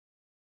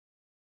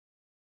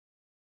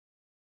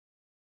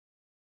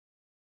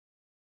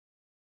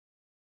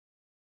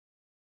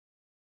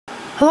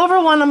Hello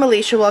everyone, I'm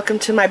Alicia. Welcome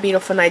to my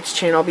Beautiful Nights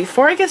channel.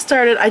 Before I get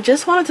started, I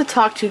just wanted to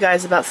talk to you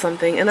guys about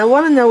something and I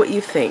want to know what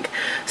you think.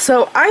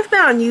 So I've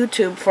been on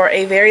YouTube for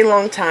a very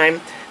long time,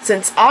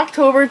 since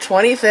October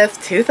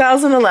 25th,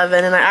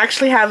 2011, and I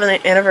actually have an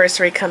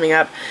anniversary coming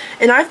up.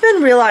 And I've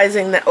been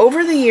realizing that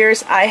over the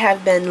years I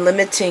have been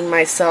limiting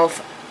myself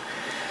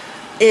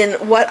in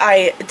what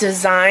I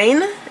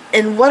design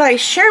and what I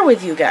share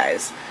with you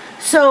guys.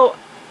 So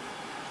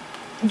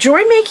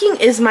jewelry making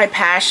is my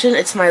passion,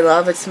 it's my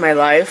love, it's my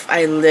life.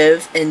 I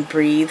live and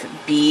breathe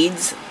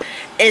beads.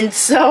 And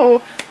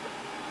so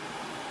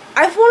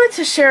I've wanted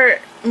to share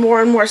more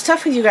and more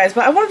stuff with you guys,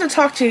 but I wanted to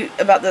talk to you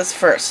about this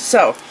first.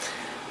 So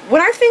when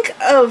I think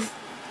of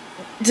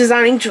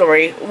designing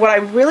jewelry, what I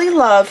really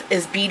love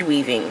is bead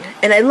weaving.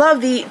 And I love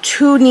the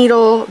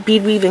 2-needle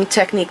bead weaving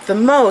technique the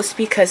most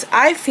because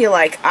I feel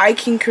like I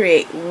can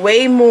create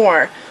way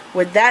more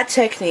with that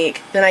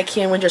technique than I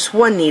can with just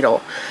 1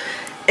 needle.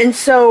 And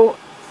so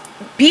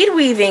bead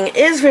weaving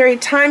is very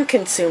time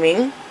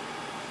consuming,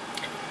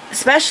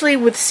 especially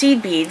with seed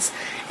beads.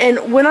 And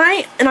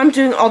I'm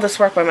doing all this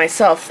work by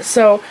myself.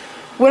 So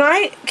when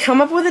I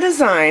come up with a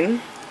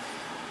design,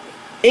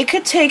 it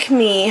could take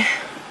me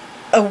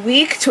a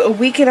week to a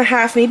week and a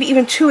half, maybe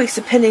even 2 weeks,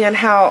 depending on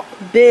how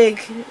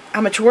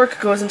much work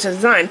goes into the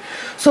design.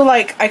 So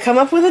like, I come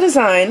up with a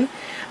design,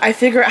 I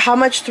figure out how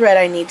much thread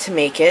I need to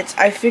make it,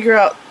 I figure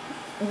out,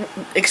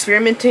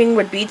 experimenting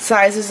with bead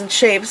sizes and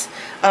shapes,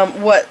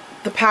 what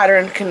the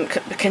pattern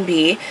can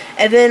be,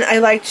 and then I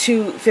like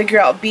to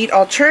figure out bead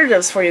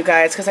alternatives for you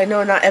guys, because I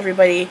know not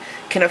everybody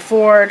can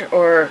afford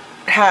or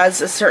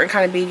has a certain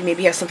kind of bead.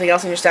 Maybe you have something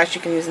else in your stash you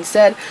can use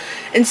instead.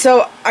 And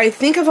so I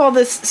think of all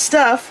this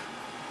stuff,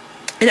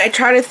 and I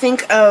try to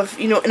think of,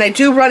 and I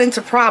do run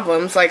into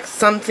problems, like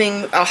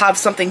I'll have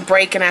something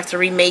break and I have to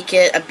remake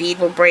it, a bead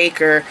will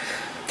break, or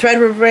thread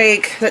will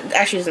break. That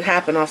actually doesn't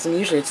happen often.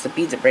 Usually it's the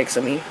beads that breaks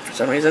on me for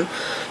some reason.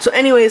 So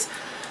anyways,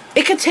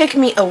 it could take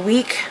me a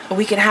week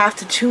and a half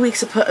to 2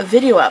 weeks to put a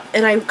video up.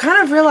 And I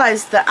kind of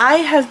realized that I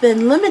have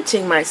been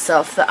limiting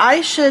myself, that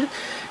I should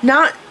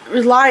not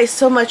rely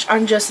so much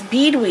on just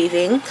bead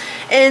weaving.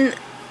 And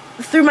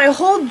through my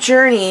whole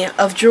journey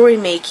of jewelry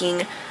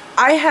making,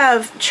 I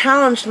have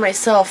challenged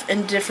myself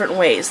in different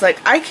ways.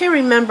 Like, I can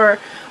remember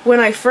when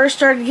I first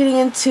started getting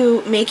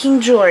into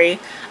making jewelry,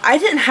 I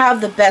didn't have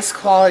the best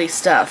quality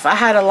stuff. I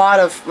had a lot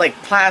of like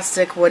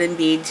plastic, wooden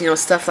beads,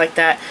 stuff like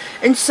that.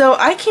 And so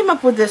I came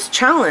up with this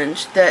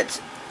challenge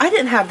that I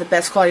didn't have the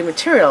best quality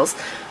materials,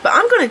 but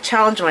I'm going to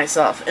challenge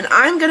myself and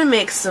I'm going to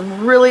make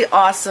some really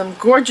awesome,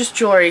 gorgeous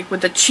jewelry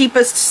with the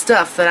cheapest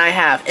stuff that I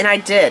have. And I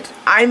did.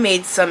 I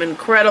made some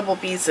incredible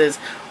pieces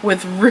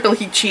with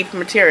really cheap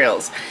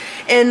materials.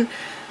 And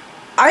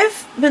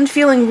I've been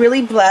feeling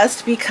really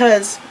blessed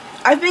because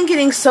I've been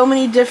getting so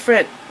many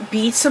different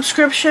bead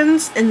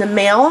subscriptions in the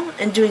mail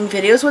and doing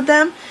videos with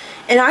them,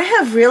 and I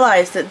have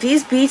realized that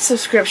these bead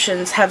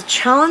subscriptions have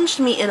challenged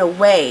me in a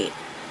way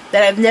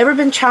that I've never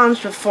been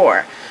challenged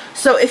before.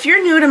 So if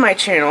you're new to my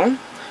channel,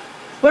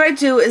 what I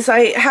do is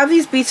I have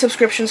these bead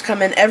subscriptions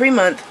come in every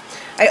month.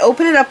 I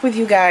open it up with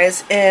you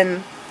guys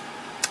and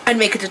I'd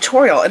make a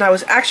tutorial, and I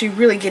was actually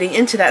really getting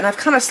into that, and I've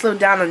kind of slowed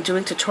down on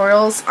doing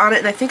tutorials on it,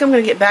 and I think I'm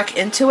going to get back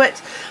into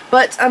it,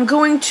 but I'm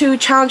going to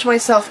challenge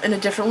myself in a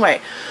different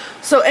way.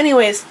 So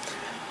anyways,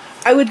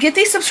 I would get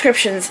these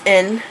subscriptions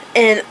in,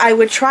 and I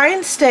would try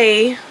and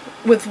stay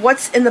with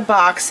what's in the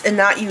box and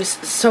not use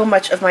so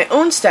much of my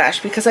own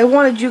stash, because I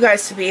wanted you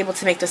guys to be able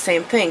to make the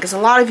same thing, because a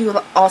lot of you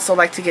also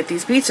like to get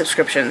these bead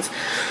subscriptions.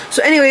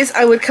 So anyways,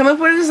 I would come up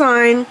with a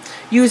design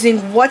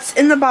using what's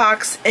in the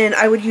box, and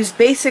I would use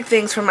basic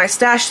things from my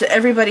stash that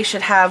everybody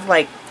should have,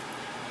 like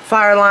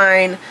fire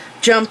line,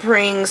 jump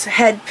rings,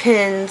 head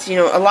pins,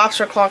 a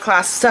lobster claw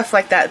clasp, stuff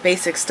like that,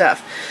 basic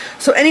stuff.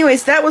 So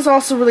anyways, that was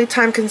also really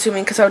time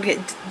consuming because I would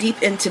get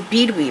deep into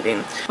bead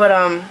weaving. But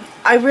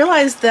I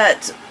realized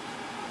that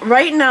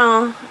right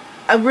now,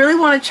 I really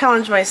want to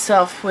challenge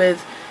myself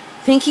with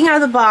thinking out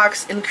of the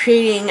box and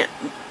creating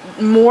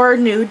more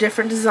new,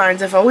 different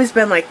designs. I've always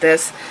been like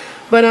this,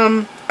 but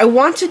I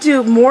want to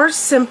do more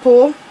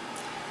simple,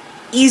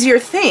 easier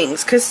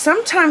things, because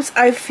sometimes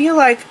I feel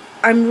like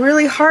I'm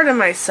really hard on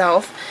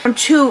myself. I'm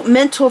too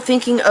mental,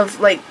 thinking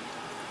of, like,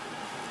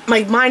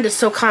 my mind is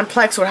so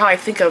complex with how I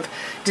think of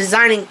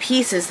designing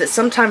pieces that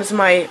sometimes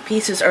my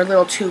pieces are a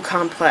little too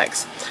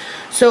complex.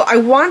 So I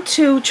want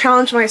to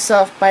challenge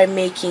myself by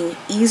making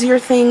easier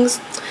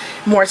things,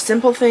 more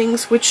simple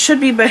things, which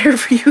should be better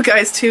for you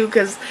guys too,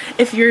 because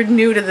if you're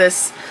new to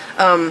this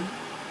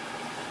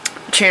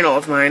channel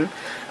of mine,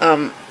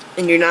 and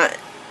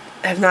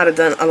have not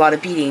done a lot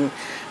of beading,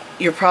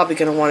 you're probably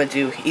going to want to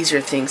do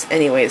easier things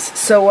anyways.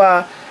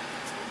 So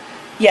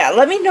yeah,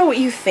 let me know what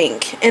you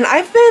think. And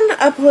I've been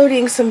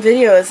uploading some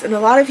videos, and a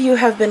lot of you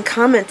have been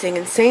commenting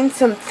and saying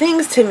some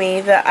things to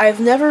me that I've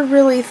never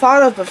really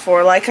thought of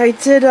before. Like, I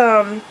did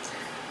a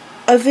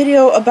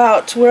video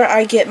about where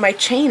I get my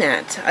chain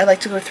at. I like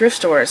to go to thrift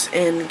stores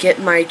and get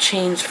my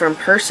chains from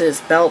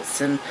purses,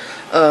 belts, and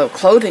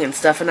clothing and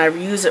stuff, and I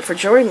use it for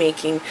jewelry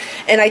making.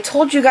 And I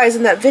told you guys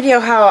in that video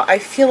how I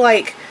feel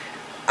like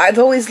I've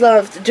always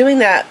loved doing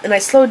that, and I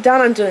slowed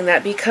down on doing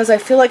that because I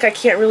feel like I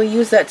can't really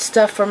use that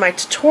stuff for my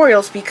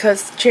tutorials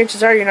because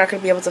chances are you're not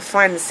going to be able to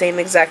find the same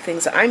exact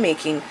things that I'm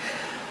making.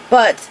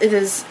 But it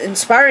is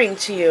inspiring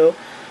to you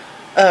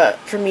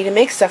for me to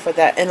make stuff with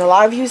that. And a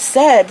lot of you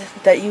said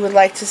that you would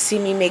like to see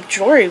me make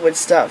jewelry with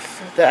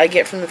stuff that I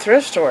get from the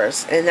thrift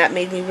stores, and that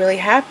made me really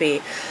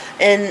happy.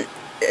 And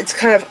it's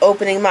kind of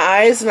opening my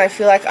eyes, and I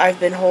feel like I've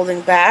been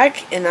holding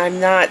back, and I'm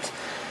not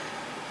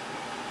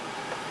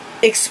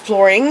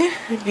exploring,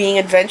 being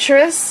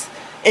adventurous.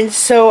 And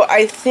so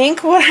I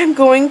think what I'm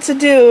going to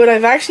do, and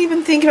I've actually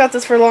been thinking about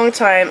this for a long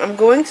time, I'm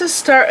going to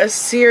start a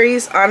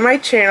series on my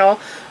channel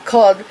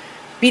called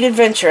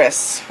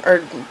BEADventurous, or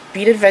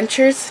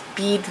BEADventurous?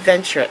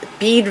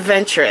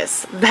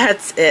 BEADventurous.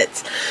 That's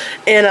it.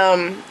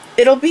 And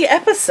it'll be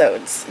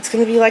episodes. It's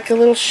going to be like a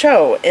little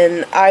show,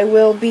 and I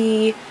will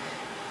be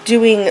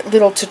doing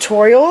little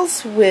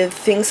tutorials with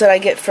things that I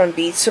get from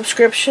bead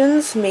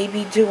subscriptions,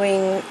 maybe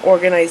doing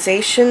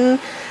organization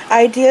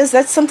ideas.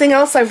 That's something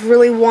else I've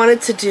really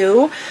wanted to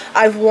do.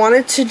 I've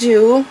wanted to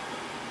do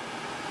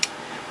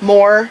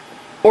more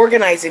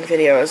organizing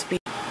videos.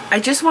 I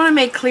just want to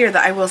make clear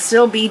that I will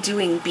still be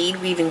doing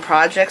bead weaving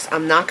projects.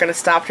 I'm not going to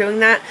stop doing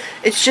that.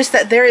 It's just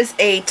that there is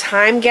a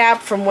time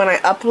gap from when I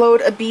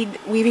upload a bead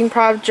weaving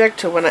project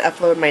to when I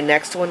upload my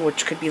next one,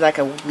 which could be like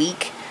a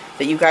week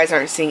that you guys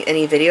aren't seeing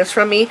any videos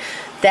from me.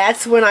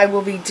 That's when I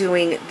will be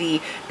doing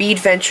the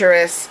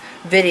BEADventurous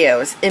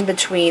videos in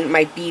between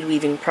my bead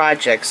weaving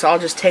projects. So I'll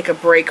just take a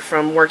break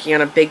from working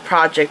on a big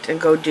project and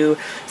go do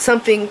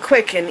something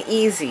quick and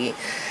easy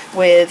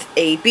with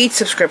a bead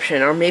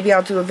subscription, or maybe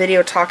I'll do a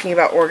video talking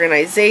about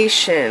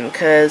organization,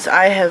 because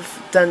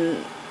I've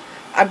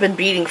been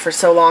beading for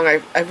so long.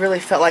 I really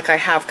felt like I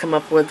have come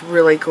up with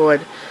really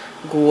good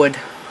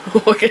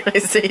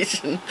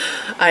organization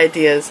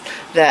ideas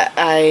that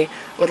I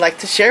would like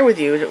to share with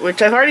you,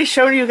 which I've already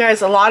shown you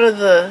guys a lot of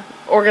the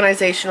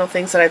organizational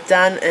things that I've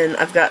done, and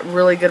I've got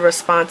really good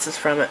responses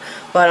from it.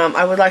 But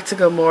I would like to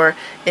go more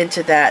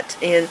into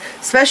that, and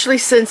especially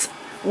since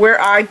where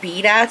I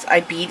bead at, I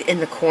bead in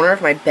the corner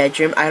of my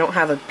bedroom. I don't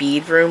have a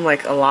bead room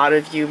like a lot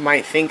of you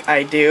might think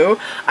I do.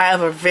 I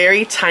have a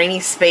very tiny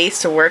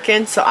space to work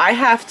in, so I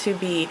have to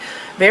be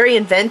very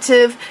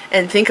inventive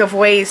and think of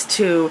ways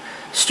to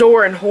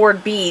store and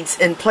hoard beads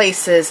in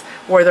places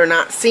where they're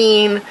not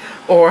seen,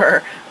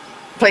 or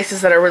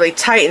places that are really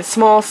tight and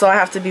small, so I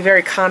have to be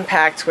very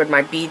compact with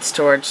my bead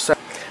storage. So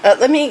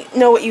let me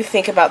know what you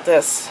think about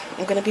this.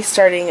 I'm going to be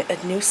starting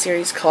a new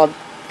series called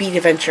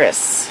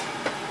BEADventurous.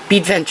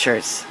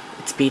 BEADventures.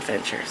 It's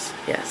BEADventures.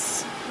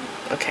 Yes.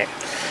 Okay.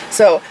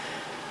 So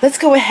let's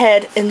go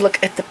ahead and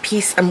look at the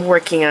piece I'm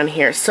working on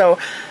here. So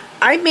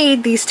I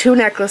made these two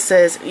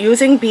necklaces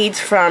using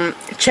beads from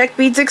Czech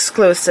Beads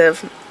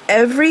exclusive.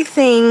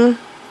 Everything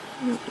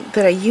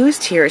that I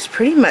used here is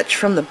pretty much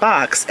from the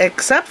box,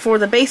 except for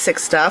the basic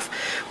stuff,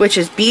 which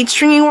is bead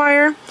stringing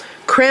wire,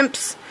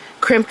 crimps,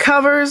 crimp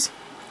covers,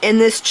 and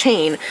this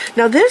chain.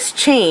 Now this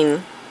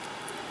chain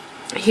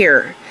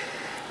here,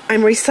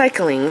 I'm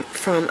recycling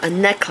from a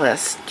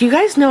necklace. Do you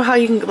guys know how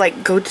you can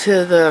like go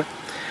to the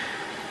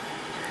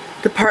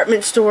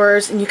department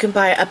stores and you can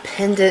buy a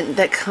pendant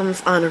that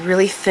comes on a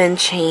really thin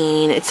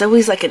chain? It's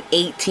always like an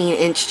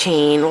 18-inch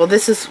chain. Well,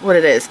 this is what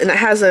it is, and it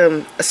has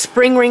a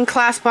spring ring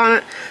clasp on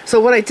it. So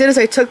what I did is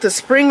I took the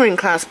spring ring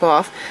clasp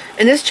off,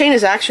 and this chain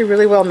is actually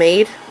really well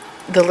made.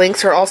 The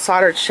links are all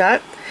soldered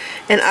shut,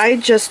 and I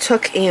just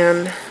took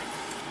and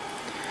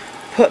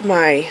put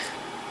my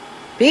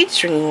bead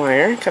stringing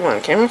wire, come on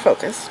camera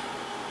focus,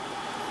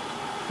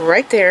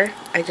 right there.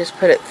 I just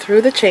put it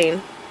through the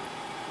chain,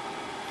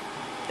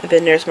 and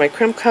then there's my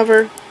crimp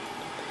cover,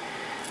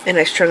 and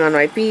I strung on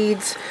my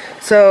beads.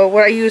 So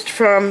what I used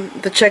from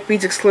the Czech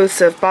Beads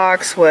exclusive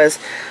box was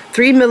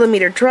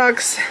 3mm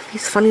druks,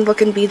 these funny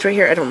looking beads right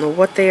here. I don't know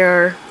what they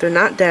are. They're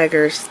not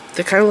daggers.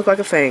 They kind of look like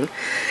a fang.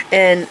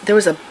 And there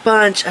was a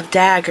bunch of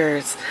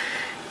daggers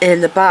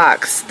in the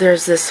box.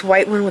 There's this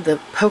white one with the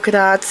polka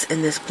dots,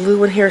 and this blue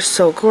one here is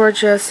so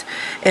gorgeous.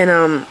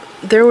 And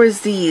there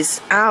was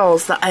these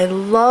owls that I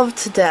love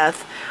to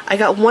death. I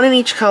got one in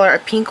each color, a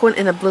pink one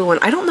and a blue one.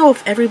 I don't know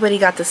if everybody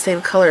got the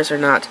same colors or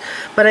not,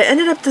 but I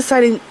ended up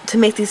deciding to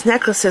make these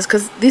necklaces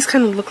because these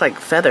kind of look like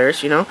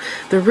feathers, you know.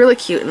 They're really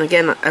cute, and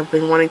again, I've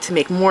been wanting to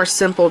make more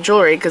simple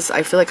jewelry because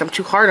I feel like I'm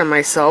too hard on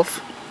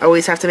myself. I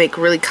always have to make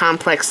really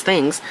complex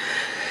things.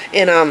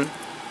 And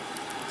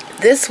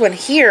this one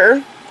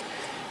here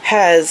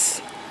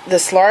has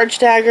this large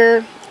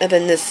dagger, and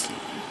then this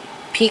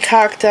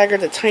peacock dagger,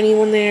 the tiny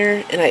one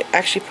there, and I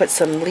actually put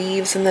some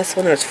leaves in this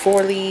one. There's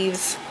 4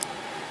 leaves.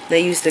 And I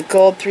used the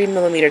gold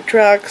 3mm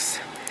druks,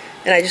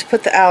 and I just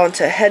put the owl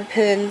into a head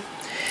pin.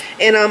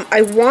 And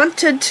I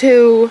wanted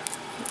to,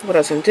 what I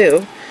was going to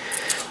do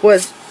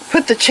was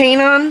put the chain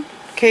on.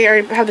 Okay, I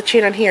already have the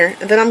chain on here,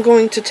 and then I'm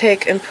going to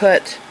take and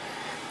put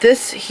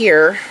this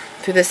here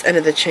through this end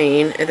of the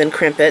chain, and then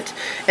crimp it.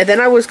 And then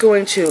I was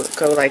going to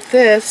go like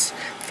this,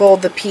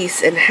 fold the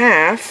piece in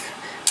half,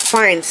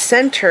 find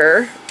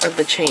center of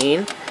the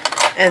chain,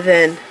 and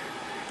then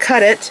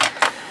cut it,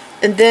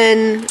 And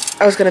then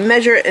I was going to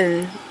measure it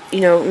and, you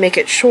know, make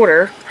it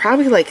shorter.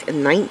 Probably like a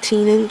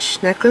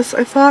 19-inch necklace,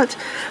 I thought.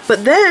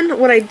 But then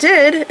what I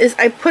did is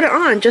I put it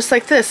on just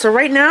like this. So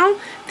right now,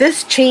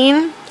 this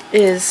chain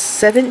is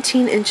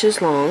 17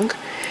 inches long.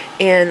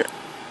 And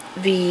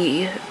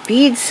the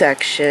bead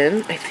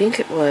section, I think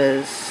it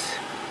was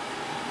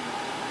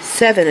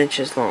 7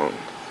 inches long.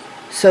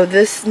 So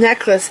this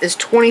necklace is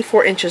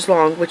 24 inches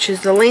long, which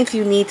is the length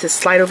you need to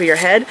slide over your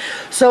head.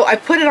 So I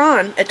put it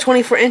on at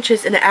 24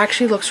 inches and it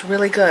actually looks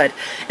really good.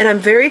 And I'm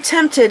very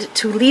tempted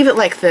to leave it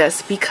like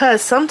this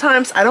because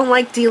sometimes I don't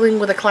like dealing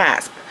with a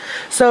clasp.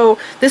 So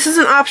this is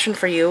an option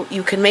for you.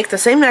 You can make the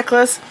same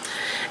necklace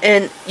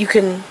and you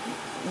can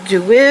do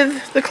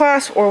with the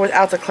clasp or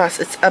without the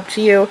clasp. It's up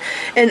to you.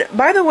 And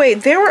by the way,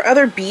 there were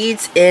other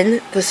beads in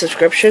the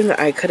subscription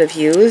that I could have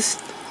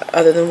used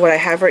other than what I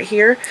have right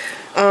here.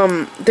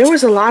 There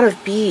was a lot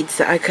of beads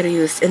that I could have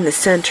used in the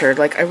center.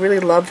 Like, I really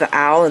love the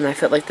owl, and I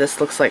felt like this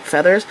looks like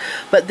feathers.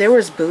 But there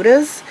was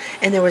Buddhas,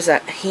 and there was a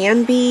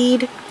hand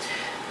bead.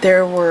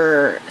 There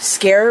were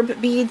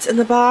scarab beads in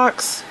the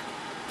box.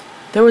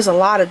 There was a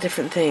lot of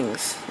different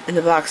things in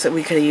the box that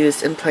we could have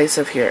used in place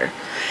of here.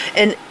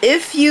 And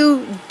if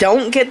you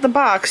don't get the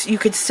box, you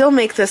could still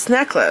make this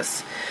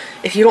necklace.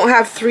 If you don't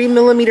have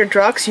 3mm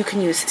druks, you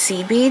can use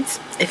seed beads.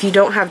 If you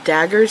don't have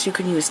daggers, you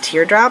can use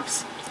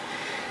teardrops.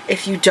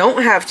 If you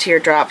don't have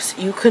teardrops,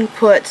 you can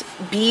put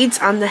beads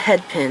on the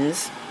head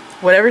pins,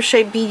 whatever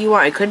shape bead you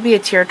want. It could be a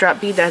teardrop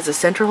bead that has a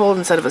center hole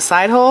instead of a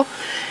side hole,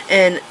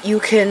 and you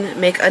can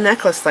make a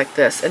necklace like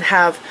this and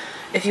have,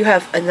 if you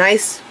have a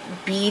nice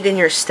bead in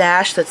your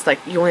stash that's like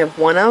you only have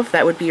one of,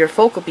 that would be your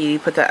focal bead. You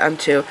put that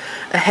onto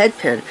a head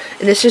pin,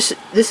 and it's just,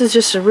 this is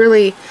just a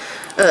really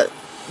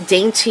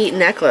dainty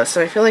necklace,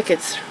 and I feel like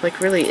it's like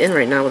really in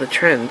right now with the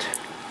trend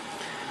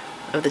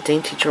of the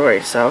dainty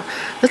jewelry. So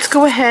let's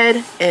go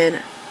ahead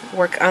and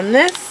work on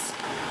this.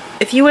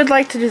 If you would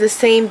like to do the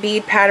same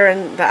bead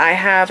pattern that I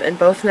have in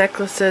both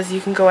necklaces,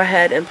 you can go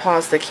ahead and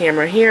pause the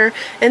camera here.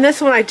 In this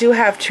one I do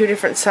have 2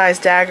 different size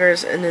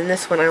daggers, and in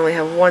this one I only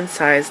have 1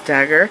 size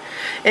dagger.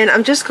 And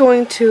I'm just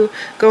going to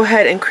go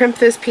ahead and crimp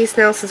this piece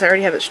now since I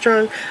already have it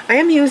strung. I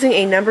am using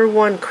a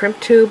 #1 crimp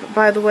tube,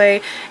 by the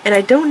way, and I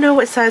don't know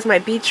what size my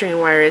bead string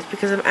wire is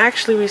because I'm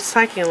actually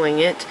recycling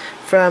it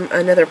from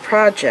another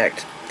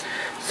project.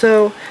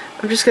 So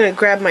I'm just going to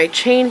grab my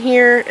chain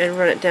here and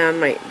run it down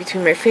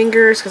between my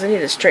fingers because I need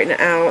to straighten it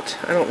out.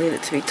 I don't need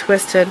it to be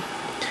twisted.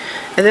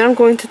 And then I'm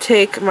going to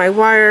take my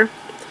wire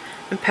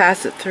and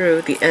pass it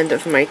through the end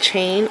of my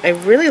chain. I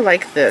really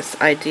like this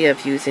idea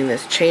of using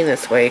this chain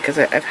this way because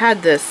I've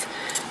had this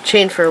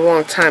chain for a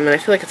long time and I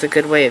feel like it's a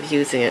good way of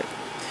using it.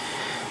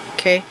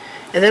 Okay,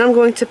 and then I'm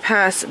going to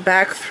pass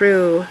back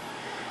through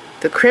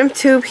the crimp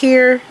tube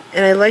here,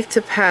 and I like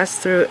to pass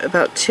through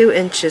about 2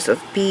 inches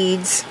of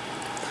beads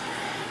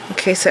in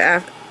case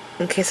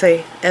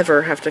I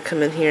ever have to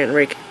come in here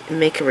and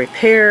make a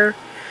repair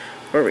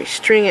or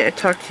restring it. I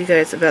talked to you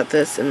guys about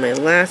this in my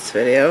last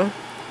video.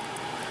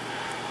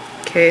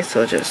 Okay,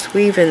 so just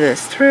weaving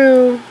this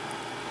through.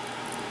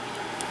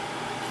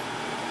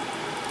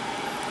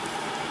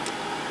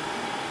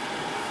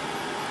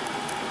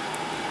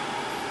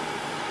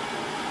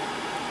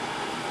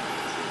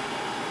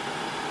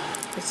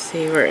 Let's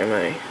see, where am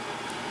I?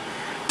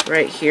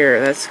 Right here,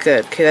 that's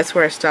good. Okay, that's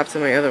where I stopped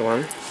on my other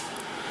one.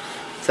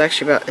 It's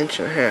actually about 1.5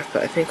 inches,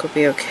 but I think we'll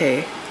be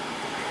okay.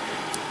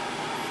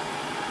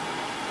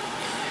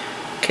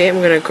 Okay,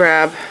 I'm going to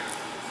grab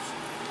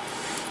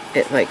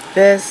it like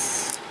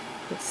this.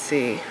 Let's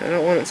see, I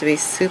don't want it to be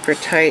super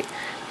tight.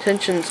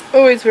 Tension's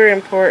always very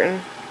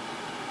important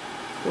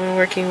when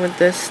working with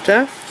this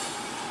stuff.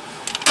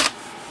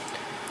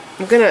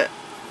 I'm going to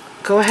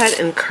go ahead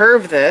and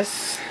curve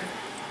this.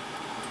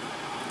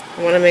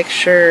 I want to make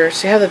sure,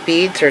 see how the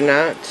beads are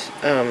not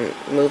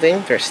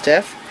moving, they're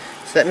stiff.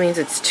 So that means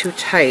it's too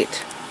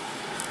tight.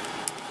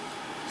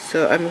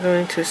 So I'm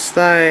going to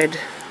slide,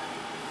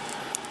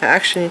 I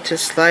actually need to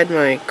slide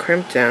my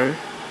crimp down.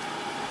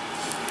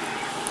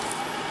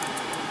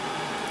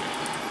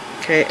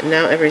 Okay,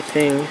 now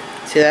everything,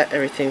 see that?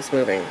 Everything's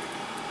moving.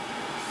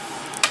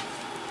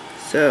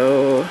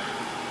 So,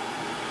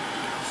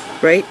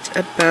 right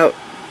about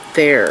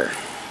there.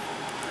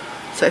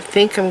 So I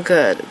think I'm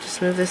good.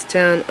 Just move this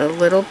down a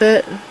little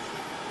bit.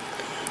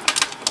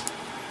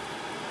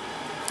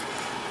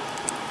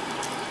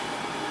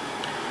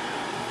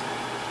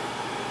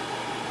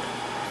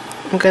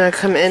 I'm going to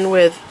come in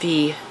with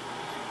the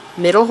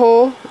middle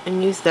hole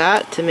and use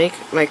that to make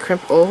my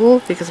crimp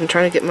oval because I'm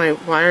trying to get my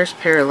wires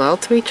parallel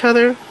to each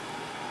other.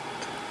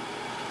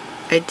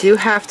 I do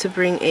have to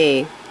bring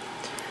a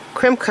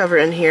crimp cover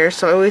in here,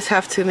 so I always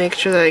have to make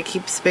sure that I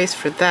keep space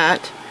for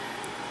that.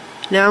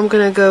 Now I'm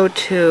going to go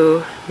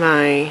to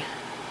my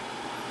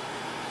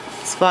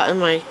spot in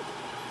my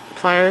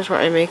pliers where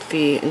I make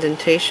the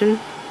indentation.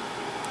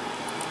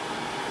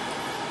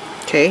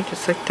 Okay,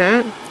 just like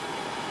that.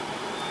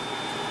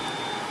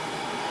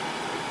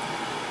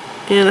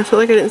 And I feel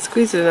like I didn't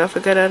squeeze it enough,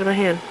 it got out of my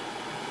hand.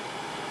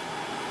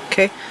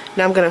 Okay,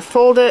 now I'm going to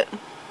fold it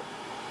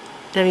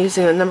And I'm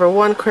using the number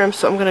 1 crimp,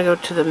 so I'm going to go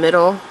to the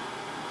middle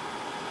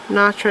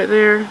notch right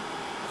there,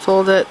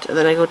 fold it, and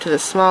then I go to the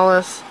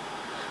smallest,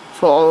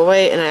 fold all the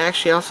way, and I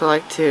actually also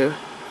like to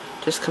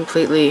just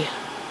completely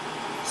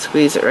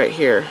squeeze it right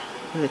here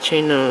in the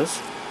chain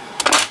nose.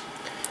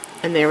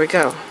 And there we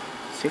go.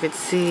 So you can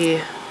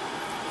see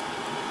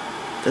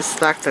the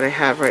slack that I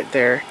have right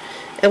there.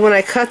 And when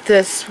I cut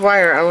this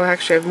wire, I will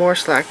actually have more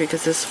slack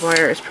because this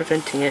wire is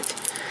preventing it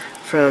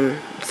from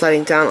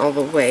sliding down all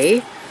the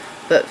way.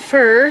 But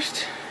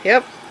first,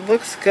 yep,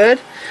 looks good.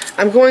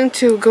 I'm going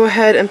to go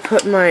ahead and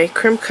put my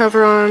crimp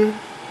cover on.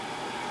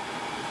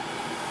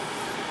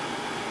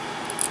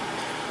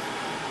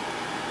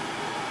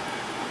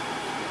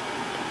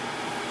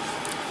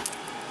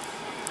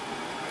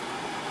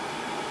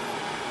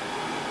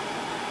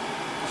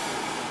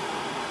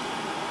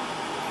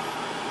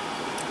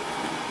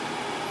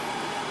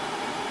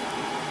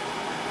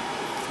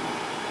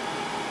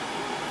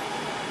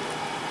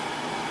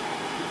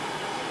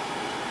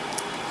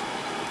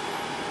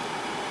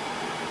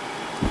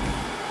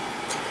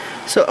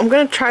 So I'm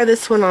going to try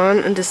this one on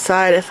and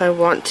decide if I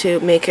want to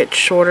make it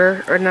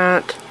shorter or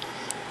not.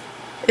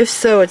 If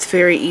so, it's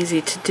very easy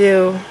to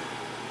do.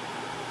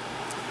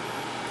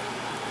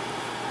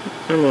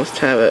 Almost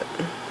have it.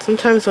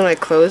 Sometimes when I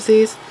close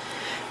these,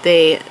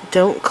 they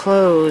don't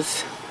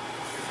close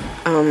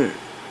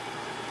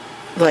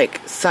like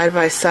side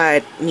by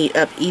side, meet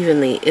up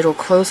evenly. It'll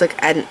close like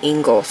at an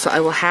angle. So I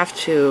will have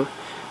to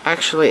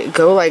actually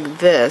go like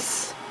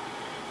this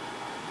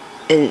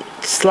and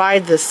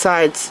slide the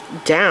sides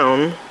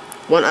down,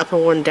 one up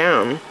and one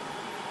down,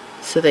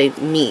 so they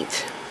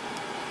meet.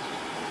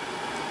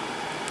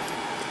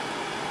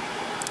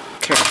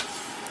 Okay.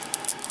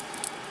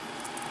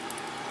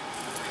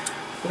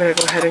 I'm going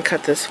to go ahead and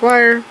cut this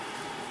wire.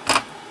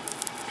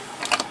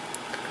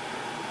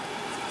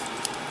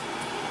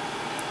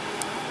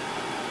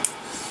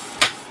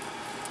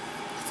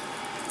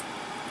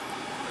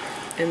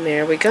 And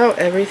there we go.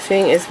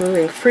 Everything is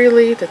moving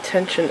freely. The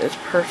tension is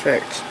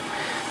perfect.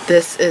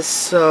 This is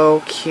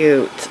so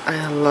cute.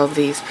 I love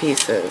these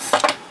pieces.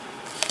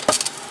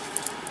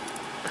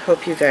 I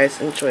hope you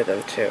guys enjoy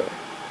them too.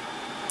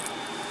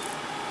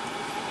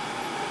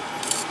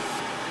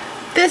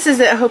 This is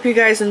it. I hope you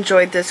guys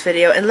enjoyed this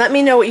video, and let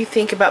me know what you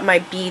think about my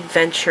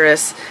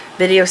BEADventurous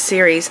video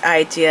series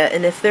idea.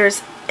 And if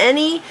there's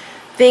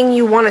anything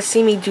you want to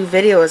see me do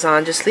videos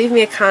on, just leave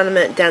me a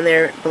comment down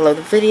there below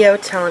the video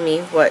telling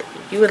me what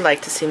you would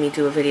like to see me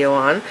do a video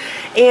on.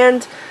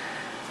 And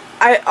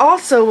I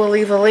also will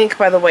leave a link,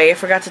 by the way, I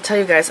forgot to tell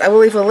you guys, I will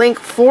leave a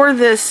link for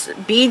this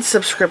bead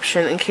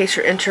subscription in case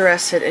you're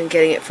interested in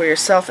getting it for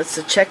yourself. It's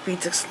a Czech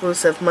Beads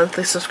exclusive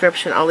monthly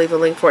subscription. I'll leave a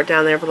link for it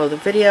down there below the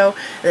video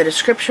in the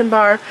description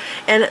bar.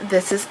 And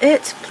this is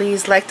it.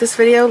 Please like this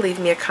video, leave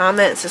me a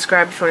comment, and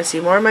subscribe if you want to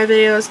see more of my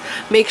videos.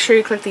 Make sure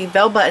you click the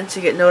bell button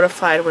to get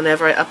notified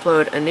whenever I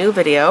upload a new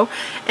video.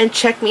 And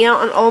check me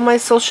out on all my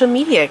social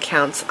media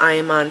accounts. I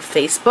am on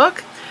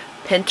Facebook,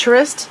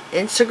 Pinterest,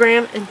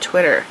 Instagram, and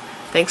Twitter.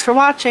 Thanks for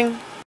watching.